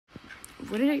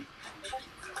What did I...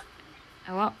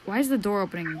 Hello? Why is the door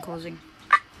opening and closing?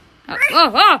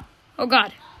 Oh,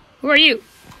 God. Who are you?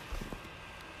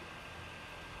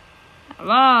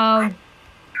 Hello?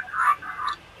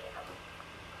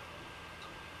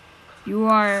 You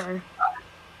are...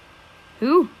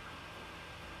 Who?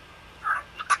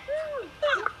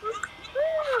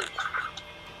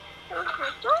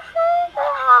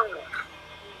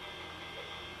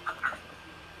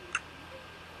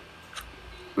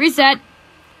 Reset.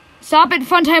 Stop it,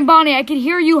 Funtime Bonnie. I can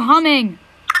hear you humming.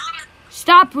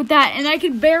 Stop with that. And I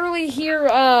can barely hear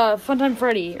Funtime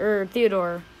Freddy or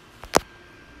Theodore.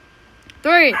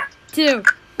 3, 2,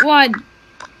 1.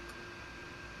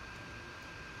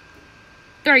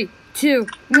 3, 2,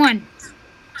 1.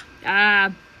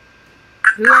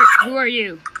 Who are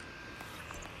you?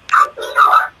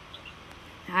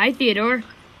 Hi, Theodore.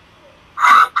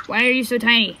 Why are you so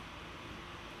tiny?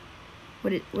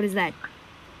 What is that?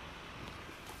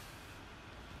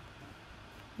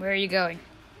 Where are you going?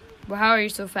 Well, how are you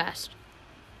so fast?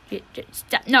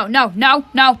 Stop. No.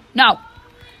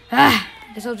 I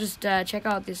guess I'll just check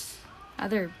out this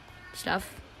other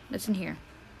stuff that's in here.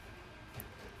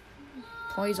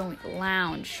 Employees only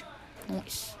lounge.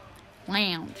 Nice.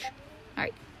 Lounge.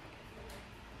 Alright.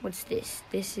 What's this?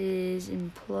 This is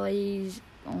employees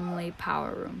only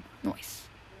power room. Nice.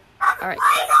 Alright.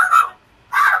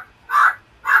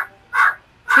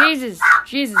 Jesus.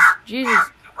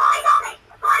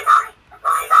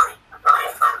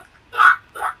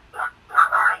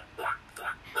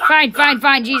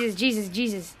 Fine.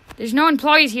 Jesus. There's no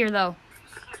employees here, though.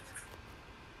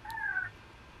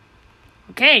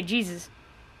 Okay, Jesus.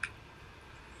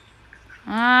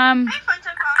 Hi,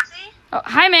 Funtime Foxy. Oh,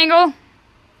 hi, Mangle.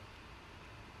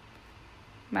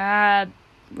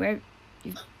 Where...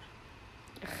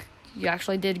 You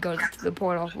actually did go to the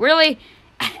portal. Really?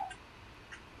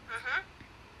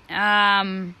 Do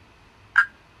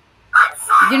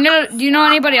you know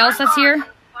anybody else that's here?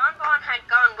 Bonbon had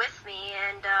gone with me,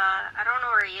 and I don't know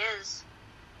where he is.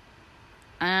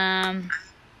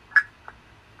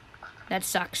 That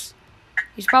sucks.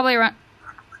 He's probably around.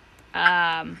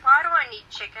 Why do I need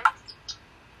chicken?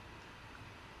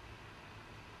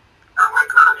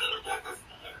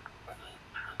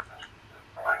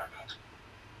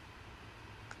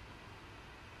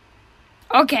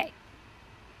 Okay.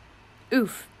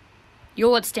 Oof.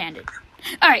 You'll withstand it.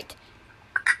 Alright.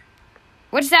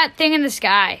 What's that thing in the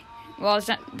sky? Well, it's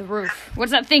not the roof.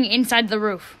 What's that thing inside the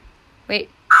roof? Wait.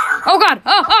 Oh, God.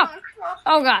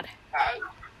 Oh, God.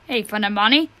 Hey, Funtime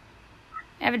Bonnie.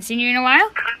 I haven't seen you in a while.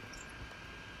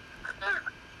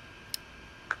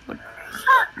 What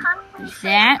is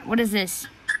that? What is this?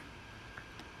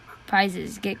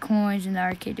 Prizes. Get coins in the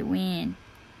arcade to win.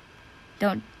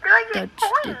 Don't the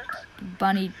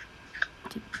bunny.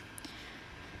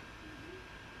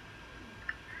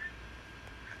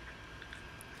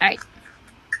 Alright.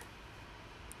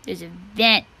 There's a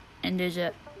vent and there's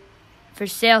a for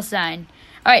sale sign.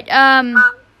 Alright,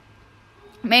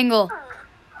 Mangle.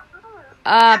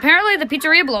 Apparently the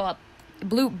pizzeria blew up.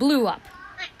 Blew up.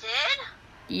 It did?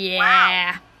 Yeah.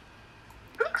 Wow.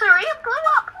 Pizzeria blew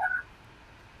up.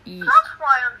 Yeah. That's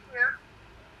why I'm here.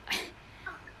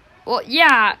 Well,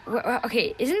 yeah.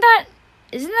 Okay, isn't that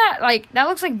like that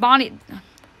looks like Bonnie?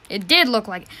 It did look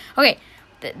like. Okay,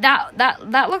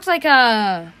 that looks like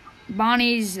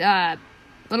Bonnie's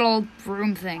little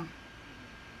room thing.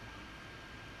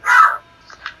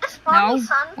 It's Bonnie's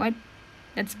son. What?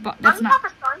 That's Bonnie's not.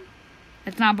 his son.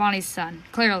 That's not Bonnie's son.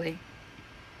 Clearly.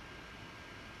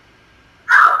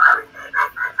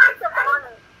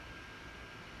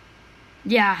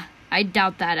 Yeah, I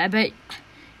doubt that. I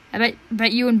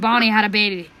bet you and Bonnie had a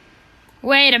baby.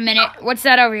 Wait a minute. What's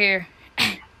that over here?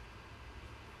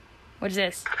 What's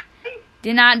this?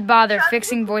 Do not bother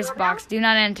fixing voice box. Do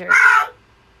not enter.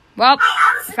 Well,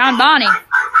 I found Bonnie.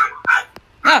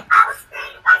 Oh.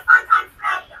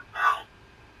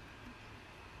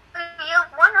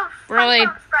 Really?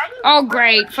 Oh,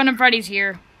 great. Funtime Freddy's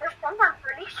here.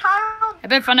 I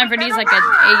bet Funtime Freddy's like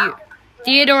a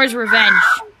Theodore's Revenge.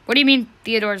 What do you mean,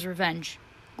 Theodore's Revenge?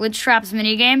 Glitch Trap's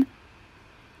minigame?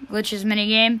 Glitch's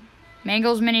minigame?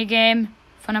 Mangle's minigame?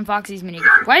 Funtime Foxy's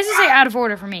minigame. Why does it say out of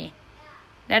order for me?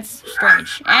 That's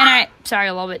strange. And sorry,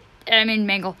 a little bit. I mean,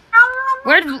 Mangle.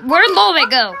 Where'd Lolbit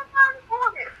go?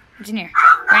 What's in here?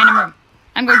 Random room.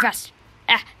 I'm going fast.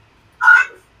 Ah.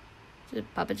 Is it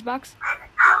Puppet's box?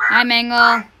 Hi, Mangle.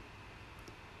 Alright,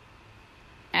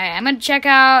 I'm gonna check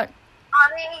out.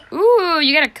 Ooh,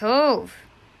 you got a cove.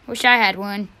 Wish I had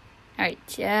one. Alright,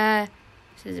 this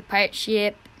is a pirate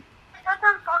ship.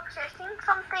 Fox, I seen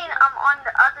something on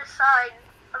the other side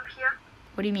of here.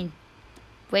 What do you mean?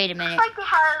 Wait a minute. Looks like it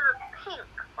has a pink,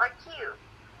 like you.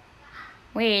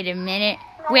 Wait a minute.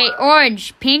 Wait,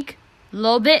 orange, pink, a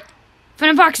little bit. Fun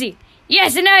and Foxy.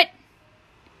 Yes, a nut.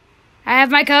 I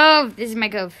have my cove. This is my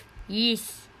cove.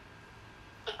 Yes.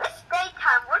 It's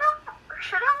daytime.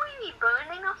 Shouldn't we be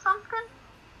burning or something?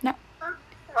 No.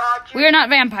 Roger. We are not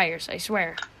vampires, I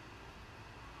swear.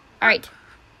 Alright.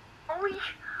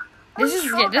 This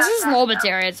is Lolbit's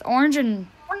area. It's orange and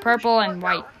purple and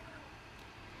white.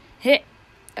 Hit.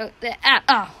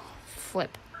 Oh,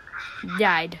 flip.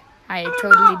 Died. I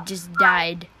totally just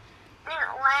died.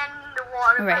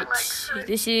 Alright.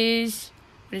 This is...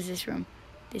 What is this room?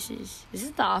 This is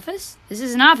the office? This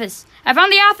is an office. I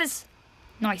found the office.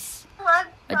 Nice.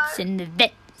 What's in the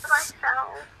vents?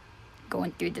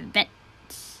 Going through the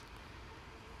vents.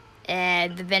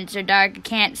 The vents are dark. I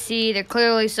can't see. They're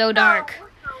clearly so dark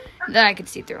that I can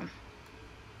see through them.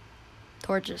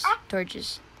 Torches.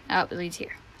 Oh, it leads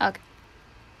here. Okay.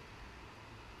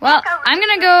 Well, I'm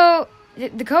gonna go.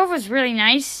 The cove was really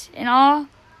nice and all.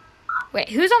 Wait,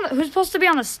 who's supposed to be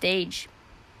on the stage?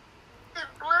 There's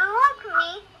blue like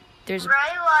me. There's gray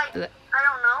like I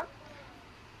don't know,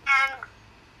 and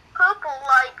purple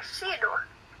like Theodore.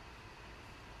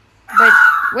 But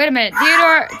wait a minute,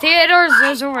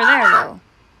 Theodore's over there though.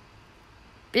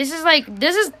 This is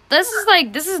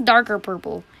darker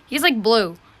purple. He's like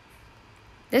blue.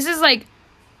 This is like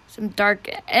some dark,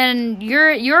 and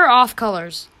you're off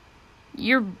colors.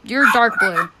 You're dark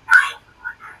blue.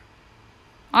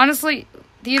 Honestly,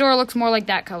 Theodore looks more like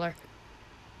that color.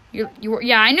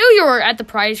 Yeah, I knew you were at the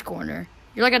prize corner.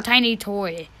 You're like a tiny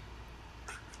toy.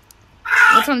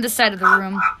 What's on this side of the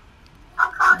room?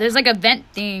 There's like a vent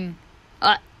thing.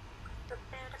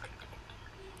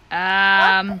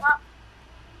 Hello?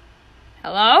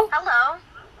 Hello.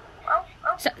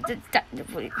 So, he's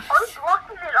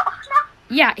walking it off now?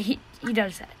 Yeah, he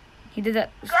does that. He did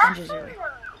that sponges earlier.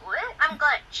 I'm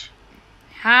Glitch.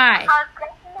 Hi.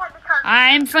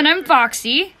 I'm Fun and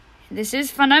Foxy. This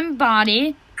is Fun and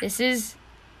Bonnie. This is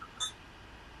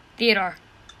Theodore.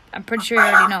 I'm pretty sure you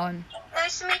already know him.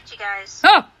 Nice to meet you guys.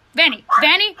 Oh, Vanny.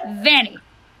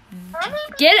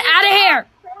 Get out of here.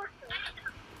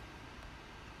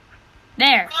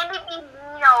 There.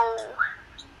 No.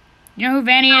 You know who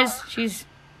Vanny is? She's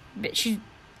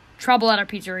trouble at our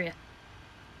pizzeria.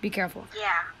 Be careful.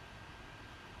 Yeah.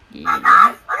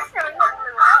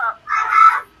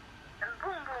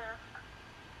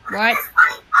 What?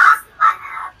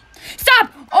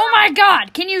 Stop! Oh my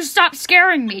God! Can you stop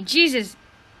scaring me? Jesus.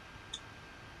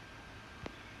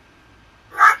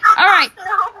 All right.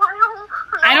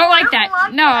 I don't like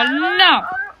that. No,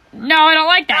 I don't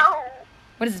like that.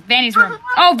 What is this? Vanny's room.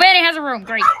 Oh, Vanny has a room.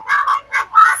 Great.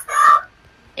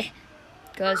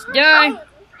 Goes die.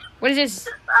 What is this?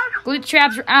 Glitch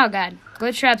Trap's room. Oh God.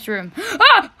 Glitch Trap's room.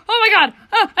 Ah! Oh my God.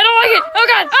 Ah, I don't like it. Oh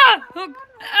God.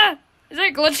 Ah! Is that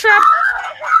a glitch trap?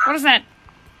 What is that?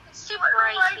 It's super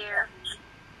right here.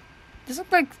 This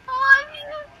looks like...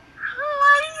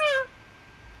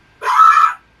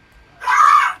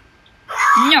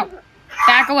 No.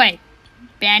 Back away.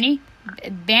 Banny.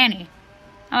 I'm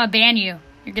gonna ban you.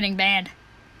 You're getting banned.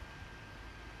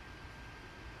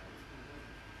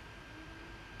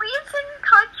 Please didn't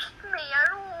touch me. I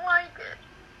don't like it.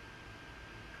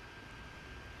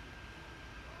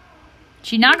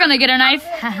 She's not gonna get a knife.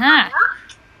 Haha.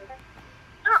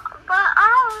 But I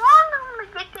don't want him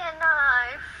to get that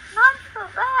knife. Not so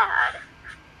bad.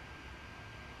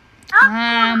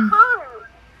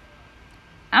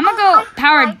 I'm gonna go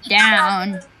power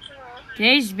down.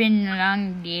 Today's been a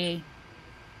long day.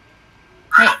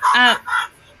 Hey,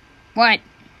 what? Am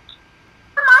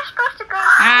I supposed to go?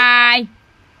 Hi. I'm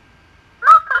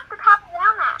not supposed to power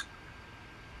down that.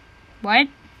 What?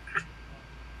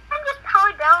 I'm just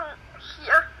power down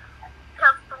here.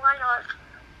 Because the light on.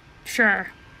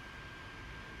 Sure.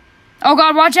 Oh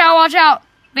God, watch out.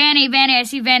 Vanny, I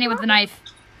see Vanny with the knife.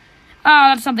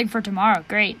 Oh, that's something for tomorrow.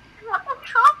 Great. What a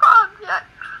sharp object.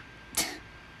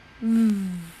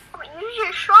 Use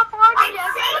your sharp object.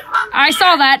 I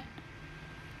saw that.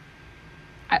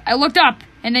 I looked up,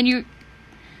 and then you...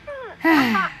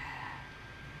 Can have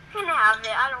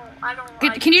it. I don't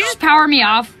like Can you just power me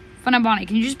off? Fun and Bonnie,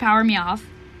 can you just power me off?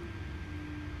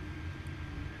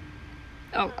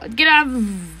 Oh, get out.